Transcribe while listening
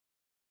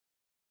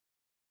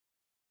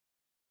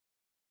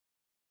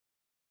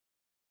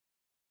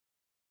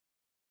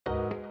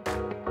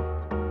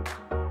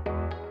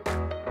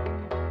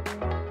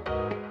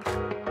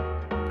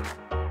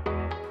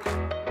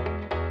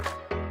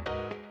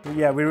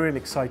Yeah, we're really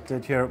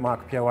excited here at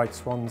Mae'r White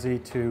Swansea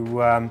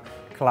to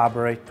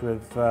collaborate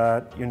with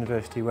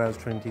University of Wales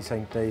Trinity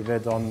St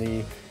David on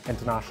the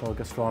International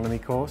Gastronomy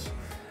course.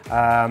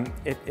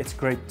 It's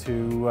great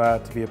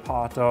to be a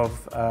part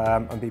of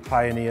and be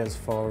pioneers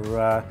for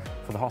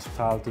the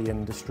hospitality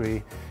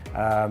industry,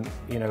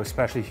 you know,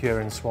 especially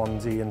here in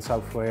Swansea and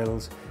South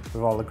Wales,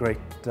 with all the great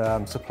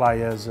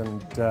suppliers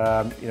and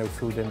you know,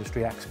 food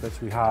industry experts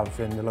we have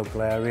in the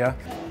local area.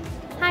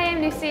 Hi,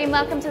 I'm Lucy and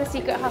welcome to the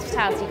Secret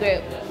Hospitality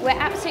Group. We're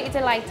absolutely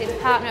delighted to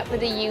partner up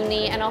with the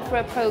uni and offer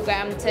a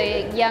programme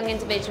to young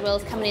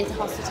individuals coming into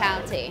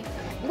hospitality.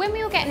 When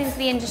we were getting into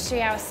the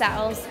industry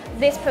ourselves,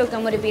 this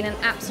programme would have been an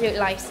absolute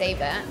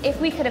lifesaver. If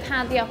we could have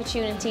had the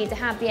opportunity to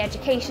have the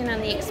education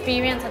and the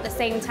experience at the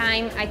same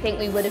time, I think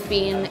we would have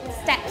been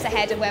steps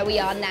ahead of where we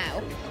are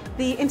now.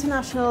 The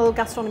International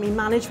Gastronomy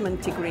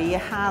Management degree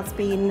has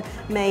been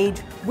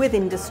made with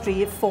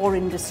industry, for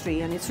industry,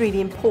 and it's really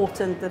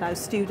important that our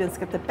students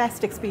get the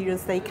best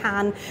experience they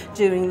can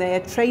during their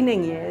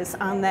training years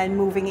and then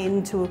moving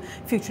into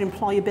future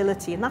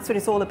employability. And that's what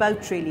it's all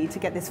about, really, to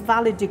get this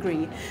valid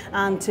degree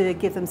and to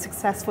give them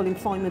successful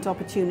employment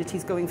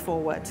opportunities going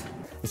forward.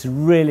 It's a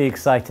really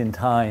exciting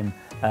time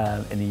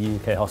in the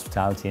UK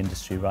hospitality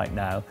industry right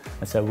now,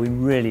 and so we're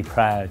really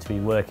proud to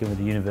be working with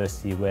the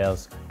University of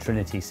Wales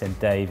Trinity St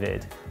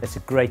David. It's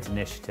a great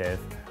initiative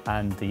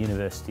and the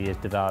university has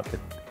developed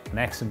an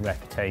excellent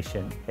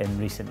reputation in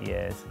recent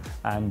years,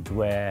 and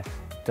we're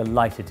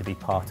delighted to be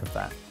part of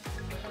that.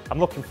 I'm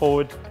looking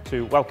forward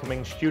to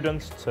welcoming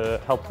students to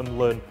help them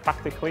learn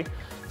practically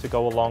to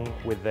go along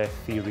with their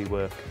theory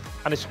work.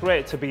 And it's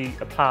great to be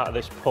a part of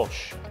this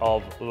push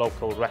of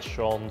local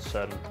restaurants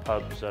and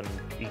pubs and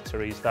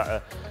eateries that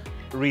are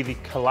really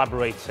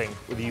collaborating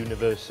with the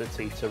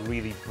university to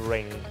really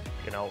bring,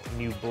 you know,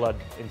 new blood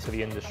into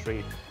the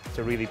industry,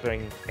 to really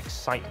bring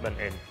excitement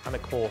in, and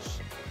of course,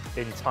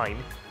 in time,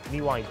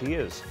 new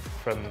ideas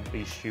from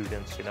these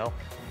students, you know.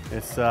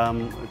 It's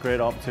a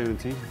great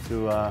opportunity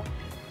to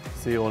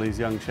see all these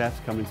young chefs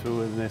coming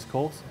through in this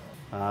course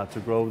to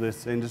grow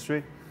this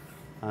industry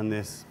and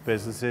this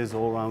businesses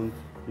all around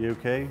the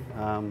UK,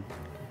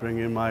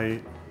 bringing my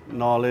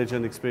knowledge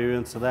and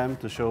experience to them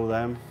to show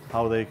them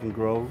how they can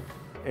grow.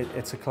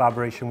 It's a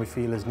collaboration we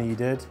feel is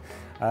needed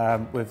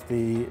with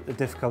the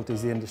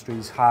difficulties the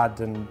industry's had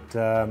and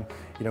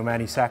you know,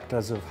 many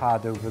sectors have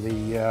had over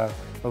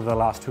the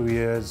last 2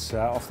 years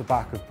off the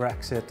back of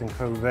Brexit and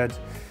COVID.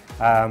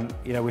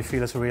 You know, we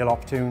feel it's a real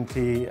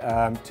opportunity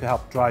to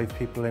help drive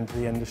people into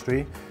the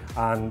industry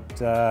and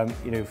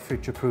you know,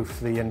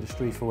 future-proof the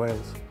industry for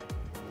Wales.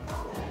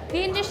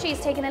 The industry has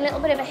taken a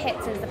little bit of a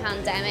hit since the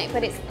pandemic,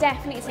 but it's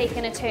definitely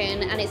taken a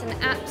turn and it's an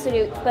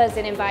absolute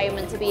buzzing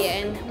environment to be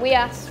in. We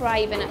are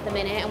thriving at the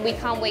minute and we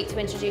can't wait to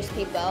introduce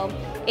people.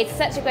 It's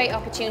such a great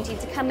opportunity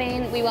to come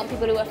in. We want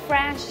people who are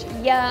fresh,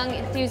 young,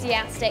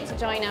 enthusiastic to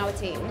join our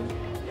team.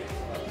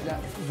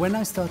 When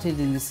I started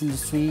in this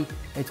industry,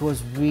 it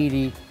was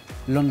really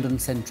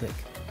London-centric.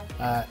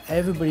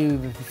 Everybody,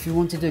 if you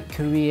wanted a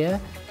career,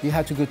 you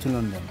had to go to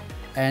London.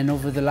 And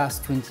over the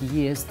last 20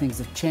 years, things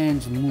have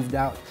changed and moved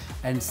out,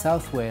 and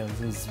South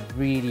Wales is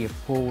really a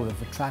pole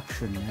of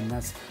attraction, and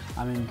that's,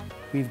 I mean,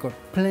 we've got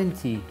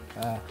plenty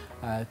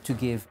to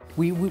give.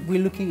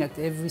 We're looking at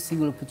every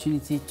single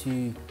opportunity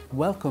to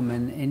welcome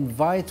and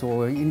invite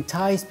or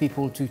entice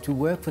people to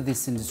work for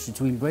this industry,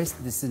 to embrace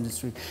this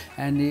industry.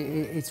 And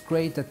it's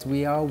great that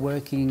we are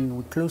working,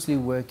 we're closely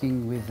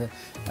working with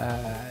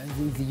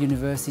the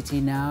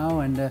university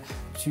now, and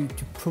to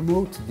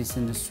promote this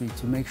industry,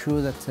 to make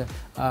sure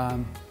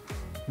that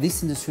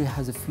this industry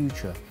has a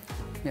future.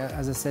 Yeah,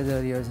 as I said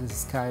earlier, the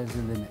sky is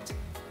the limit.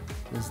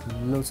 There's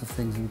lots of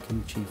things we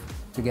can achieve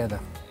together.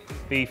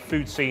 The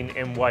food scene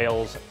in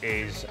Wales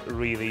is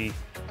really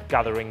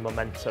gathering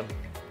momentum.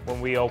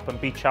 When we opened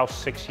Beach House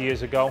 6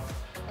 years ago,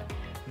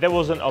 there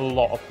wasn't a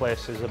lot of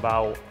places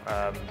about.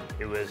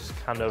 It was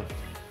kind of,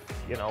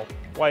 you know,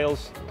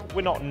 Wales,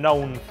 we're not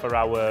known for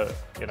our,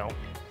 you know,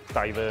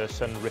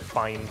 diverse and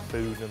refined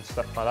food and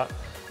stuff like that.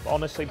 But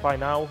honestly, by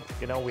now,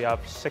 you know, we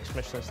have 6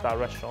 Michelin star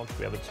restaurants,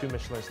 we have 2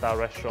 Michelin star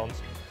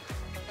restaurants,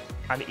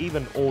 and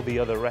even all the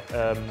other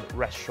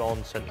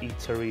restaurants and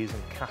eateries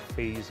and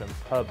cafes and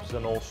pubs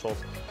and all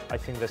sorts. I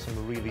think there's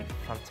some really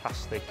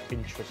fantastic,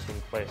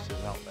 interesting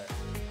places out there.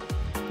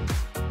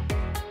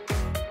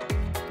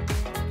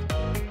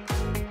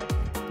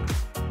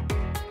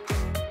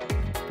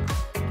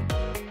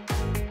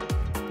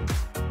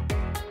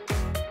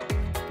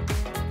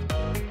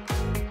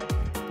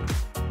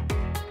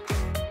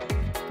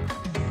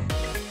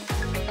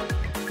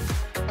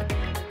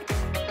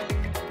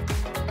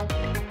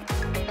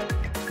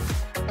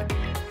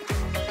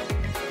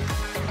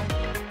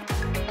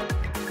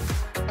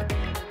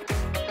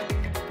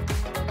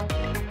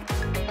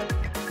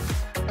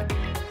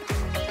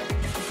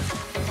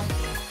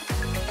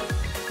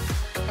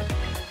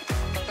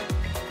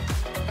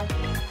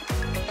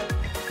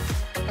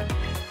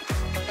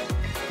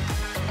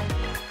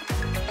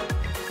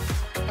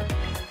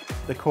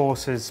 The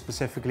course is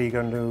specifically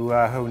going to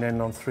hone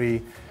in on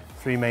three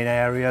three main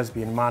areas,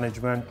 being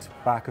management,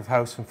 back of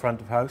house and front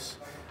of house.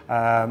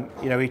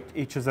 You know,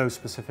 each of those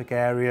specific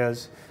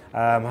areas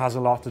has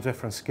a lot of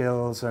different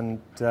skills and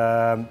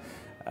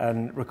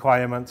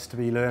requirements to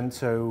be learned.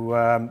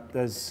 So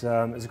there's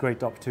a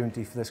great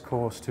opportunity for this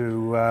course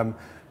to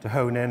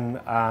hone in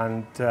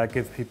and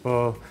give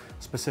people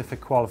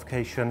specific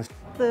qualifications.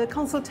 The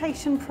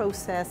consultation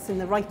process in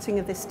the writing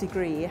of this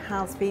degree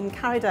has been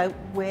carried out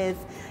with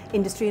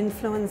industry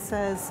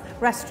influencers,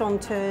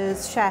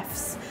 restaurateurs,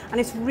 chefs, and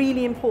it's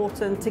really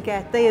important to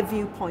get their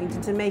viewpoint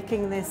into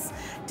making this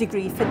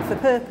degree fit for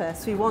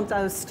purpose. We want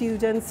our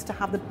students to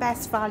have the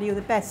best value,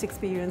 the best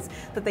experience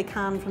that they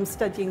can from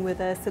studying with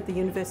us at the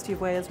University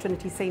of Wales,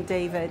 Trinity St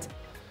David.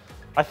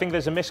 I think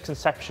there's a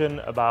misconception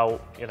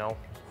about, you know,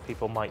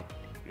 people might,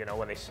 you know,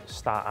 when they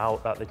start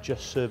out, that they're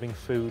just serving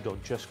food or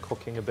just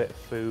cooking a bit of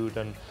food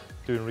and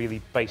doing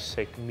really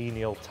basic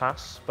menial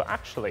tasks, but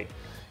actually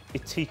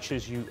it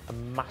teaches you a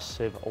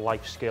massive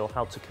life skill,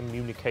 how to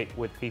communicate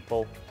with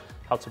people,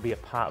 how to be a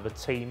part of a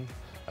team,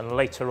 and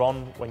later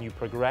on when you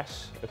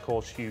progress, of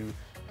course, you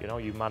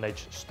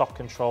manage stock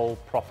control,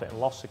 profit and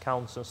loss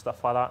accounts and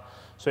stuff like that.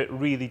 So it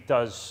really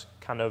does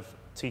kind of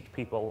teach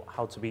people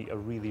how to be a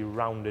really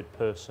rounded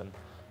person.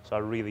 So I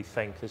really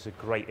think this is a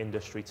great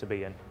industry to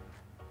be in.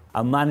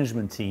 Our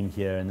management team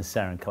here in the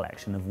Seren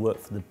Collection have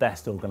worked for the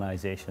best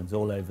organisations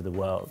all over the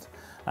world.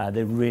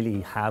 They really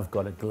have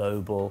got a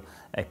global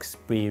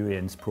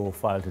experience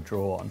profile to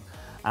draw on,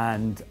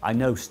 and I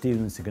know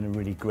students are going to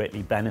really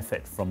greatly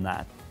benefit from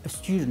that. A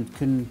student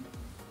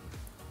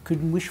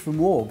couldn't wish for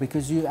more,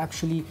 because you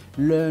actually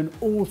learn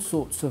all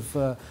sorts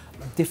of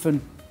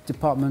different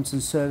departments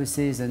and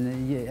services,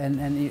 and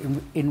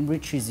it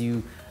enriches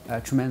you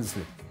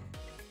tremendously.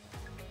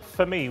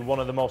 For me, one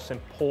of the most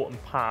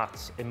important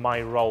parts in my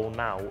role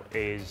now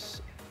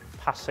is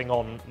passing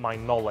on my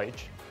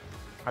knowledge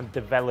and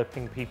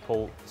developing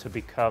people to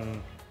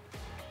become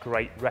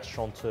great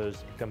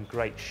restaurateurs, become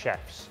great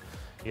chefs,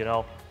 you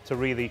know, to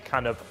really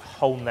kind of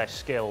hone their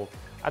skill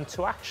and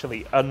to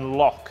actually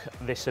unlock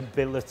this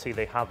ability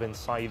they have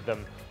inside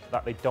them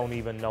that they don't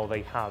even know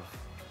they have.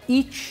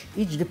 Each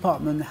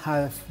department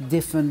has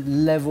different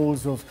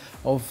levels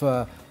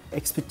of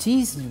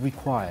expertise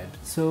required.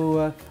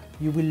 So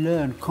you will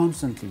learn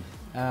constantly,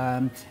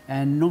 and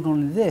not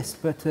only this,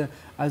 but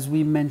as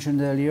we mentioned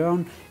earlier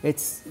on,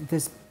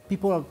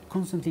 people are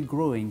constantly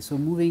growing. So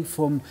moving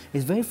from,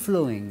 it's very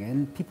flowing,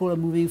 and people are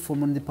moving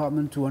from one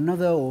department to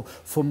another or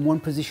from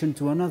one position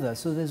to another.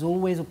 So there's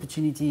always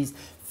opportunities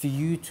for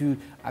you to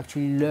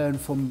actually learn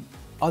from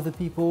other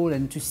people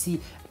and to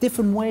see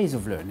different ways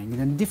of learning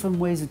and different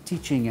ways of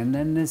teaching. And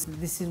then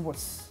this is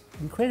what's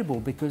incredible,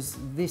 because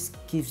this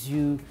gives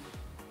you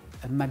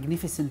a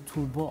magnificent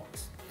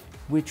toolbox,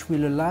 which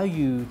will allow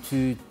you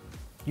to,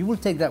 you will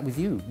take that with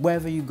you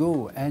wherever you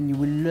go, and you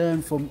will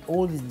learn from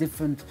all these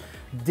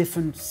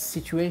different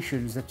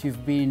situations that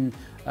you've been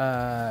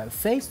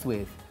faced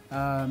with,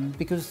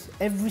 because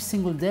every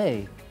single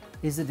day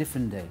is a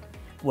different day.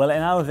 Well,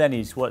 in our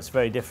venues, what's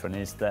very different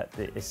is that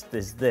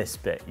there's this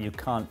bit you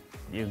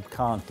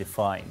can't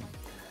define,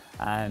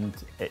 and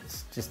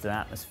it's just an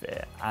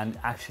atmosphere, and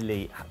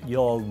actually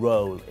your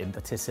role in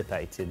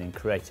participating in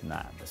creating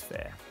that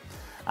atmosphere,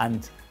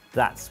 and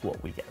that's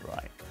what we get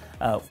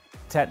right.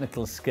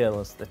 Technical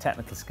skills,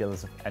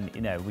 and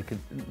you know, we could,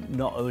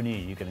 not only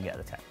are you going to get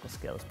the technical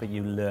skills, but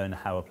you learn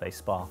how a place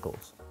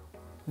sparkles.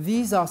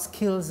 These are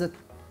skills that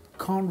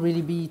can't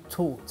really be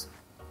taught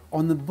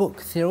on the book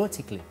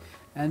theoretically,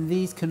 and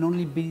these can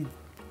only be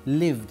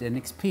lived and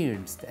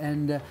experienced.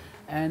 And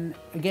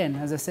again,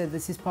 as I said,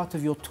 this is part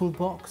of your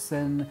toolbox,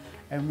 and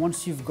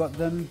once you've got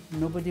them,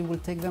 nobody will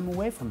take them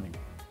away from you.